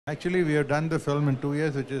Actually, we have done the film in 2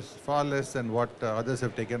 years, which is far less than what others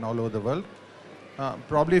have taken all over the world.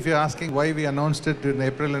 Probably if you're asking why we announced it in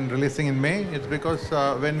April and releasing in May, it's because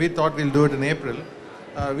when we thought we'll do it in April,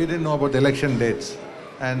 we didn't know about the election dates.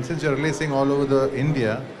 And since you're releasing all over the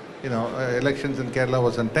India, elections in Kerala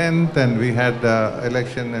was on 10th, and we had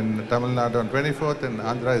election in Tamil Nadu on 24th, and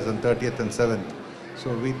Andhra is on 30th and 7th.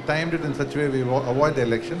 So we timed it in such a way we avoid the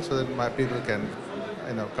election so that my people can,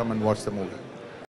 come and watch the movie.